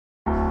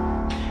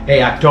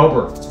Hey,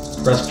 October,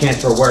 Breast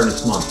Cancer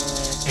Awareness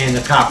Month, and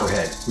the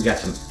Copperhead. We got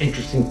some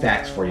interesting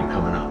facts for you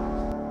coming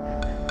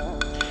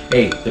up.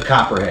 Hey, the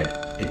Copperhead,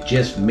 it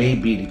just may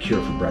be the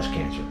cure for breast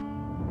cancer.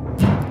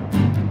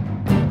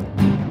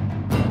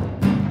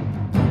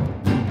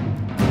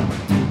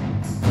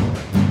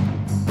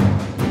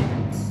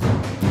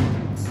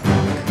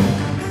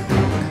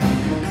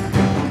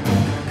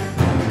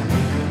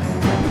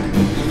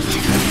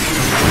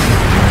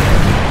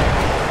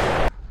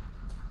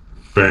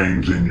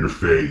 Fangs in your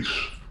face.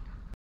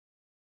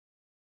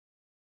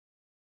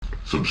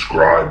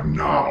 Subscribe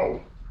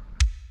now.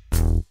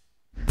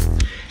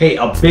 Hey,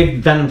 a big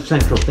Venom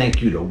Central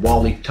thank you to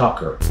Wally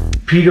Tucker,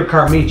 Peter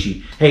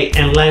Carmichi, hey,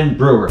 and Len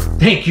Brewer.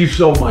 Thank you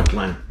so much,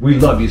 Len. We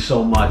love you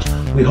so much.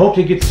 We hope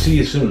to get to see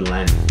you soon,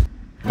 Len.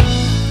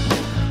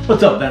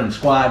 What's up, Venom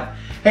Squad?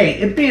 Hey,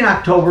 it being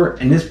October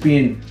and this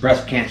being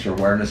Breast Cancer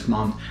Awareness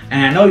Month,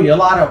 and I know a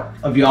lot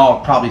of y'all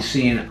are probably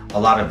seeing a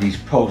lot of these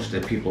posts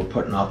that people are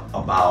putting up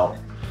about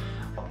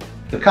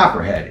the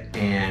Copperhead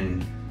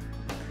and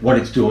what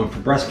it's doing for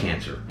breast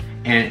cancer.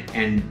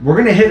 And we're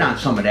gonna hit on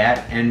some of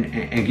that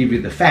and give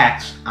you the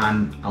facts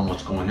on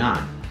what's going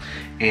on.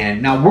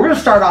 And now we're gonna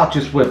start out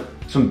just with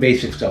some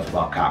basic stuff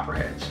about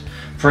Copperheads.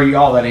 For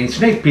y'all that ain't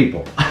snake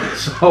people.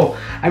 So,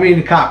 I mean,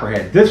 the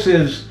Copperhead, this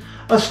is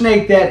a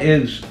snake that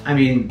is, I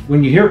mean,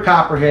 when you hear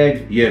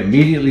Copperhead, you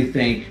immediately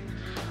think,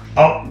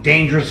 oh,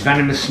 dangerous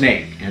venomous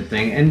snake and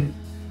thing. And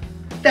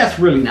that's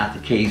really not the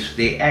case.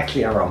 They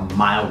actually are a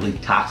mildly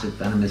toxic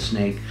venomous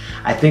snake.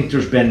 I think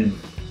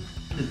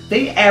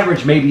they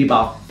average maybe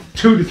about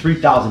 2,000 to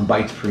 3,000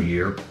 bites per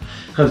year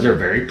because they're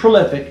very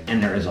prolific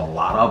and there is a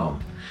lot of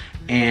them.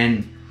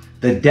 And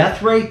the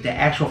death rate, the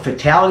actual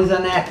fatalities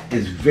on that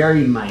is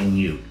very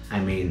minute. I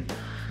mean,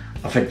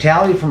 a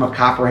fatality from a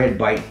Copperhead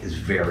bite is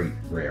very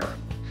rare.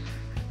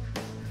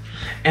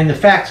 And the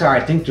facts are,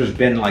 I think there's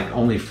been like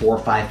only 4 or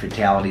 5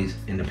 fatalities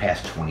in the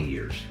past 20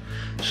 years.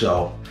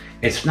 So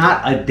it's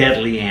not a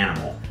deadly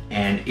animal.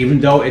 And even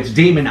though it's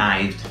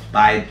demonized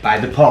by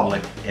the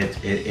public,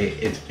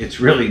 it's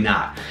really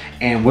not.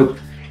 And with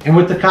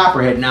the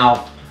Copperhead,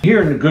 now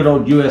here in the good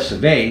old US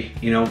of A,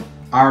 you know,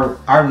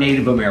 our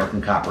Native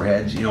American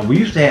Copperheads, you know, we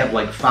used to have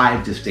like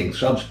 5 distinct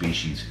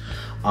subspecies.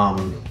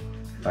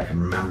 If I can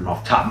remember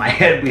off the top of my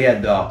head, we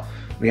had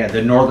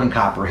the northern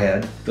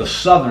Copperhead, the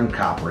southern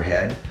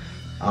Copperhead,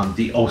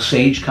 the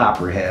Osage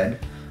Copperhead,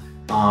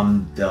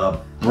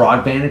 the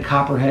broad-banded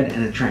Copperhead,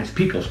 and the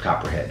Trans-Pecos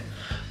Copperhead.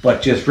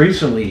 But just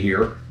recently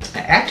here,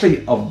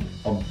 actually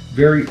a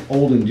very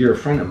old and dear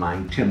friend of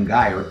mine, Tim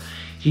Geyer,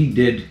 he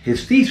did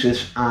his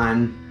thesis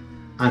on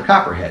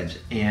Copperheads,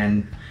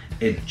 and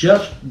it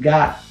just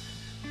got,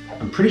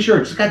 I'm pretty sure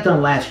it just got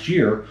done last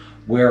year,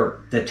 where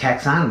the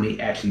taxonomy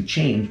actually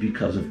changed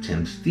because of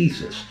Tim's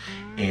thesis.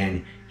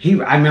 And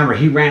I remember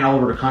he ran all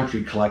over the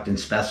country collecting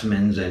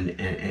specimens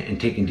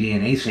and taking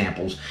DNA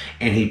samples,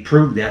 and he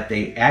proved that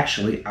they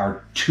actually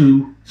are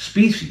 2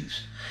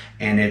 species.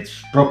 And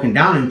it's broken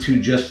down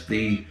into just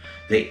the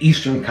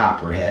eastern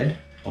Copperhead,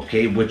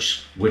 okay,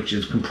 which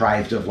is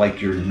comprised of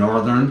like your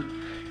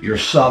northern, your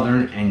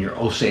southern, and your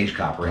Osage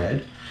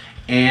Copperhead,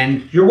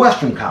 and your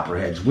western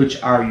Copperheads,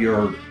 which are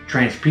your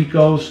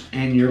Trans-Pecos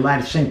and your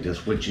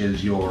Laticinctus, which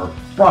is your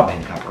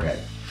broadband Copperhead.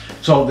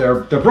 So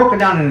they're broken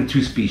down into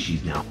 2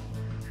 species now.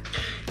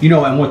 You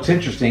know, and what's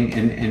interesting,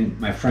 in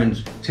my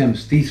friend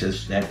Tim's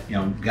thesis that, you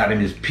know, got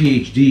him his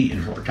PhD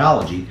in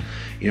pharmacology,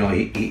 you know,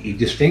 he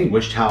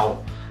distinguished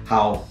how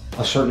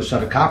a certain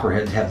set of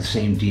Copperheads have the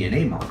same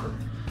DNA marker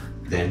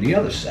than the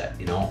other set.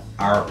 You know,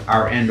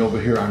 our end over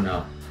here on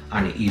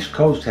the East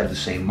Coast have the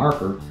same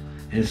marker,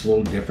 and it's a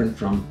little different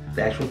from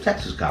the actual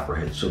Texas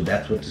Copperhead. So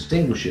that's what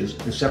distinguishes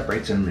and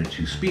separates them into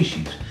 2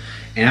 species.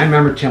 And I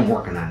remember Tim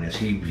working on this.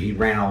 He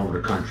ran all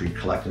over the country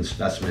collecting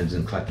specimens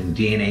and collecting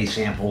DNA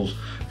samples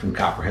from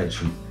Copperheads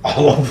from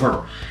all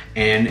over,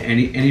 and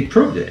he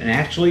proved it. And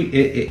actually,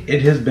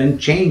 it has been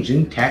changed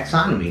in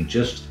taxonomy.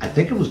 I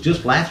think it was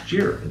just last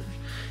year.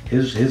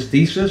 His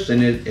thesis,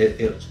 and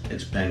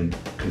it's been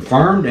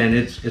confirmed, and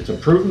it's a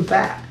proven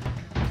fact.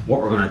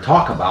 What we're going to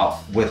talk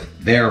about with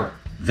their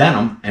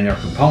venom and their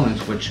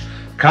components, which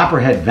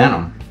Copperhead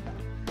venom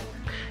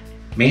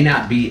may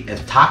not be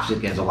as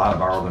toxic as a lot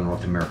of our other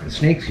North American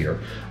snakes here,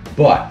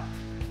 but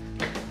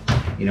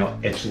you know,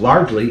 it's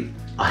largely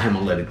a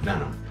hemolytic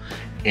venom,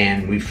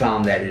 and we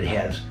found that it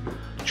has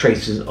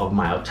traces of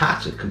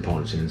myotoxic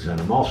components in its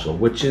venom also,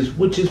 which is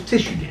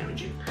tissue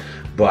damaging.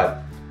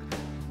 But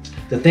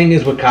the thing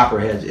is with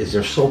Copperheads is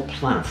they're so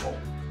plentiful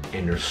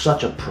and they're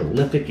such a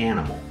prolific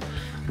animal.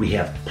 We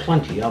have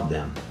plenty of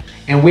them,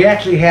 and we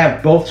actually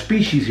have both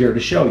species here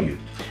to show you.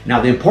 Now,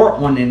 the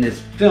important one in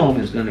this film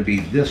is going to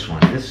be this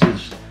one. This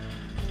is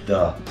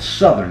the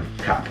southern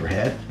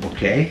Copperhead,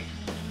 okay?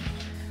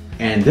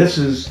 And this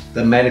is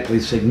the medically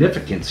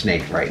significant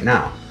snake right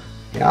now.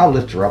 Yeah, I'll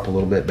lift her up a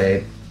little bit,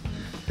 babe.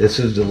 This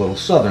is the little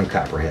southern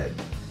Copperhead.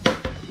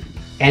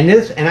 And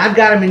I've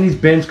got them in these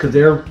bins because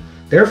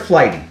they're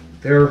flighty.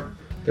 They're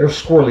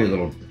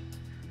squirrely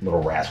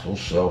little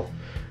rascals, so,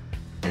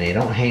 and they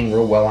don't hang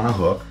real well on a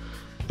hook,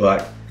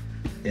 but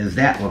is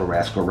that little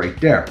rascal right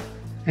there.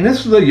 And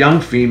this is a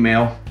young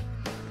female,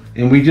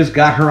 and we just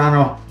got her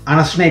on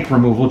a snake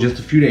removal just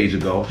a few days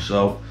ago.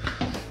 So,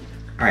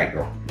 all right,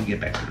 girl, you get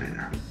back on in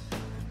there.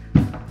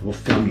 We'll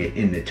film you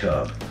in the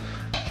tub.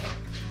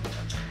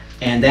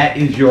 And that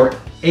is your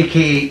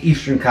AKA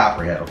Eastern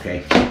Copperhead,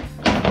 okay?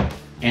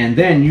 And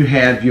then you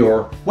have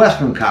your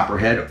Western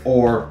Copperhead,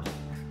 or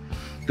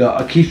the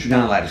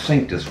Achistrodon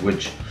laticinctus,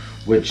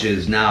 which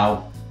is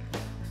now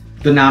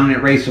the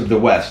dominant race of the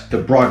West, the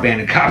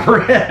broad-banded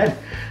Copperhead.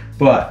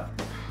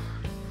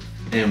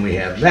 And we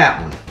have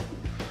that one.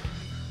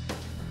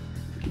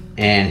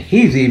 And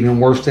he's even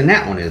worse than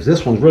that one is.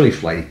 This one's really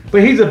flighty.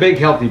 But he's a big,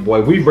 healthy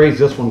boy. We've raised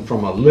this one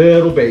from a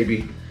little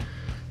baby.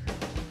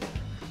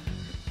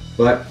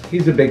 But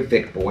he's a big,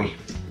 thick boy.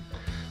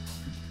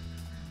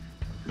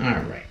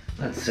 Alright,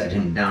 let's set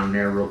him down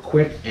there real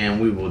quick.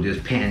 And we will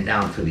just pan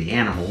down for the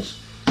animals.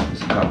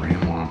 Just cover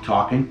him while I'm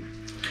talking.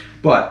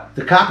 But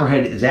the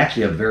Copperhead is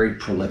actually a very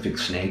prolific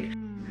snake.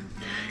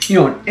 You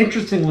know,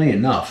 interestingly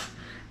enough,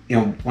 you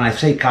know, when I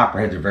say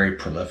Copperheads are very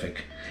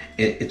prolific,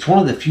 it's one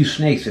of the few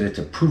snakes that it's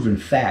a proven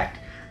fact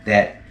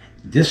that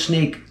this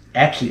snake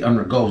actually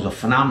undergoes a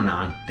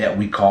phenomenon that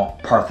we call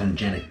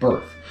parthenogenic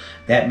birth.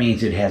 That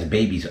means it has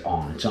babies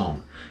on its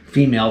own.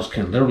 Females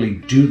can literally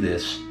do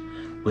this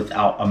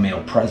without a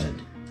male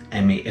present.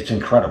 I mean, it's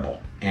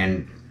incredible.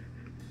 And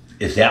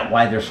is that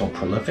why they're so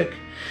prolific?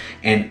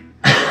 And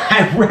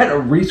I read a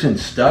recent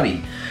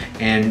study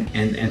and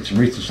some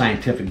recent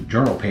scientific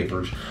journal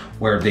papers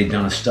where they've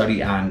done a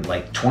study on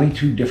like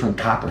 22 different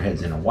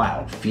Copperheads in the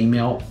wild.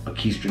 Female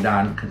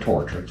Achistrodon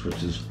contortrix,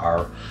 which is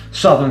our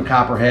southern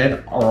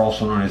Copperhead, or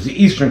also known as the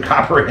Eastern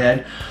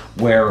Copperhead,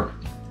 where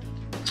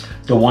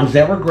the ones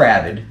that were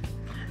gravid,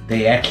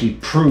 they actually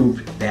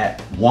proved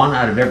that 1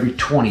 out of every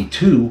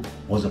 22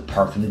 was a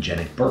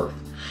parthenogenic birth.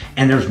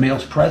 And there's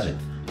males present,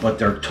 but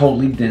they're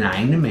totally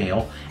denying the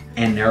male,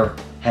 and they're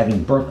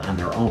having birth on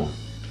their own.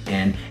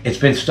 And it's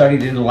been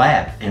studied in the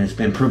lab, and it's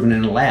been proven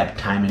in the lab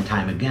time and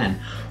time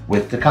again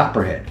with the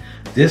Copperhead.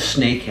 This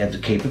snake has the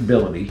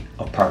capability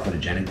of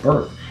parthenogenic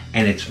birth,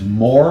 and it's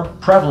more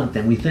prevalent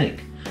than we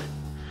think.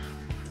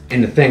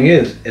 And the thing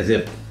is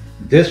if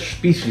this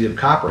species of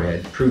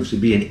Copperhead proves to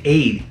be an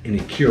aid in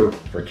a cure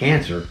for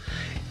cancer,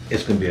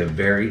 it's going to be a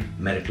very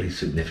medically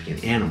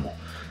significant animal.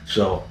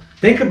 So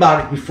think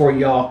about it before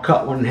y'all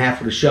cut one in half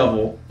with a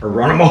shovel or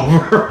run them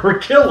over or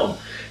kill them.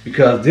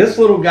 Because this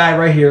little guy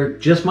right here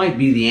just might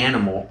be the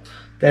animal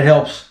that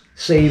helps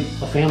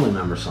save a family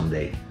member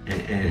someday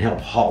and help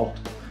halt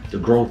the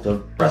growth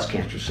of breast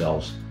cancer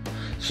cells.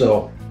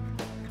 So,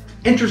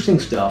 interesting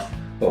stuff,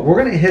 but we're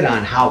going to hit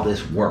on how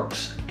this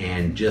works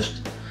and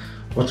just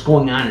what's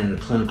going on in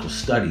the clinical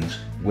studies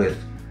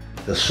with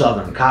the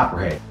southern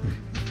Copperhead.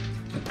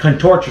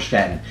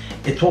 Contortristatin,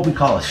 it's what we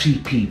call a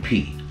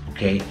CPP,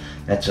 okay?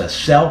 That's a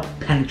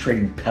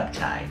cell-penetrating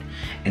peptide.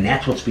 And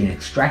that's what's being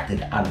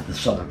extracted out of the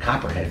southern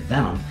Copperhead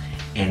venom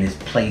and is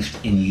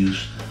placed in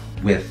use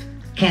with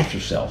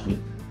cancer cells,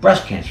 with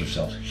breast cancer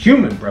cells,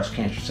 human breast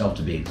cancer cells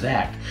to be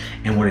exact.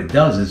 And what it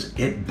does is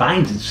it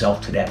binds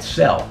itself to that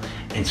cell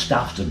and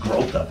stops the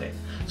growth of it.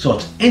 So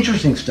it's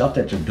interesting stuff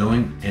that they're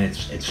doing, and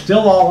it's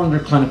still all under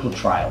clinical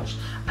trials.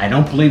 I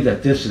don't believe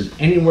that this is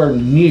anywhere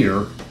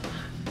near,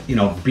 you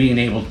know, being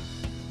able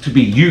to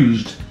be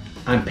used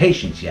on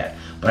patients yet.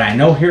 But I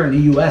know here in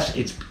the US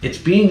it's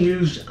being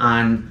used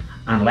on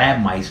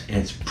lab mice, and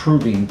it's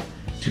proving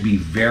to be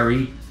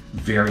very,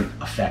 very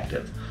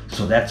effective.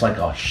 So that's like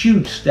a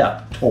huge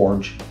step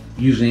towards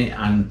using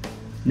it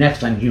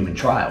next on human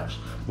trials,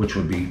 which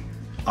would be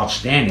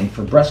outstanding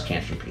for breast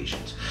cancer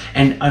patients.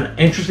 And an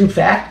interesting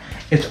fact,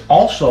 it's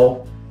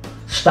also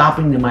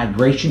stopping the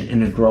migration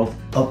and the growth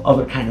of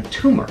other kind of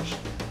tumors.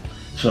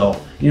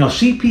 So, you know,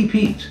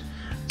 CPPs,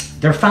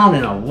 they're found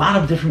in a lot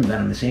of different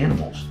venomous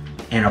animals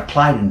and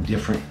applied in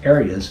different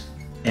areas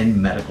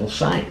in medical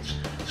science.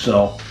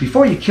 So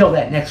before you kill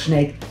that next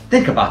snake,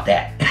 think about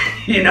that.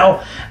 You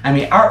know, I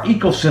mean, our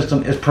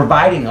ecosystem is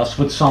providing us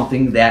with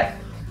something that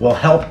will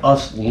help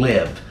us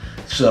live.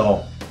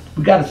 So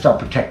we got to start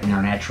protecting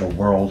our natural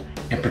world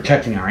and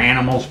protecting our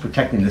animals,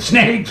 protecting the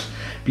snakes,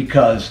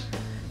 because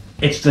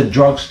it's the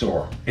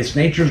drugstore. It's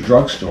nature's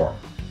drugstore.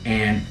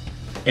 And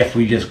if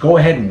we just go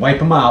ahead and wipe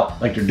them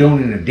out like they're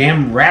doing in the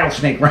damn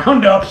rattlesnake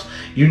roundups,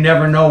 you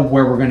never know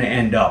where we're going to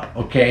end up,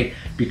 okay?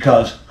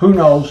 Because who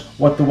knows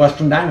what the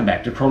western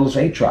diamondback, the Crotalus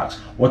atrox,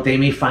 what they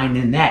may find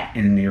in that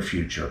in the near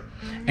future.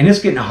 And it's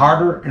getting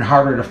harder and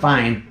harder to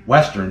find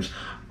westerns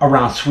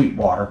around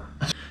Sweetwater.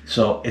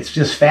 So it's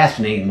just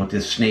fascinating what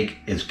this snake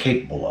is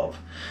capable of.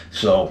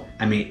 So,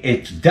 I mean,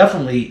 it's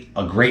definitely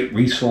a great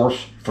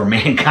resource for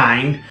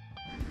mankind.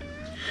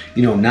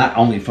 You know, not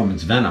only from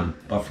its venom,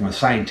 but from a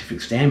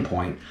scientific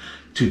standpoint,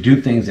 to do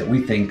things that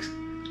we think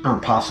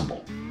aren't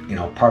possible. You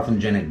know,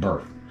 parthenogenic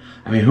birth.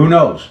 I mean, who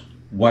knows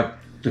what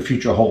the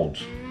future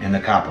holds in the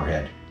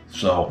Copperhead.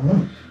 So,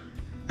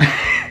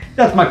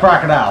 that's my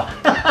crocodile.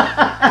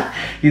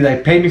 He's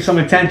like, pay me some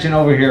attention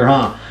over here,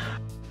 huh?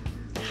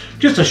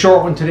 Just a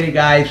short one today,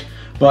 guys.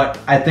 But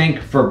I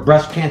think for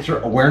Breast Cancer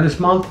Awareness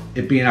Month,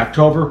 it being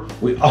October,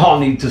 we all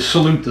need to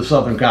salute the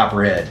Southern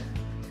Copperhead.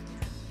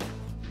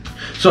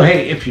 So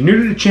hey, if you're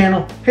new to the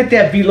channel, hit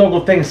that V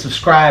logo thing and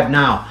subscribe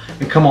now.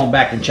 And come on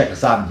back and check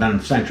us out at Venom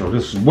Central.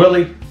 This is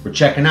Willie. We're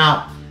checking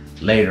out.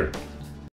 Later.